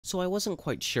So I wasn't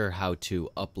quite sure how to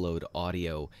upload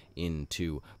audio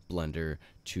into Blender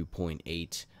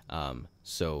 2.8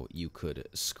 so you could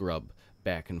scrub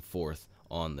back and forth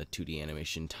on the 2D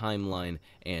animation timeline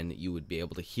and you would be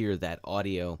able to hear that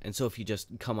audio. And so if you just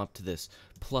come up to this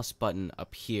plus button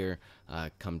up here,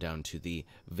 come down to the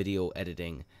video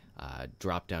editing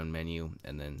drop down menu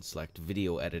and then select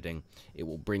video editing, it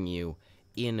will bring you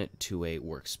into a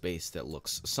workspace that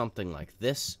looks something like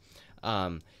this.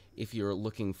 If you're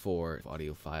looking for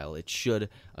audio file, it should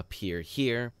appear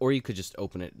here, or you could just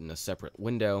open it in a separate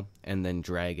window and then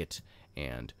drag it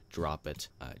and drop it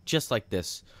just like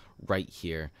this right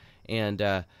here.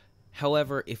 And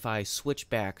however, if I switch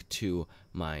back to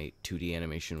my 2D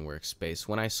animation workspace,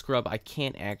 when I scrub, I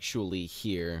can't actually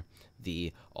hear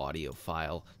the audio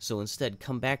file. So instead,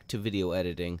 come back to video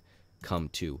editing, come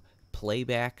to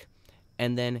playback,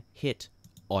 and then hit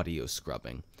audio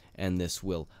scrubbing. And this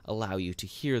will allow you to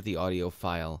hear the audio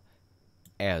file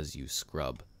as you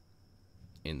scrub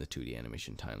in the 2D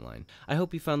animation timeline. I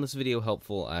hope you found this video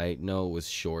helpful. I know it was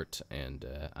short, and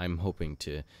I'm hoping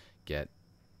to get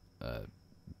a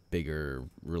bigger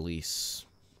release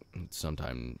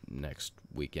sometime next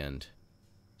weekend.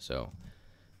 So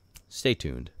stay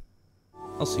tuned.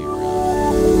 I'll see you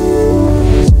around.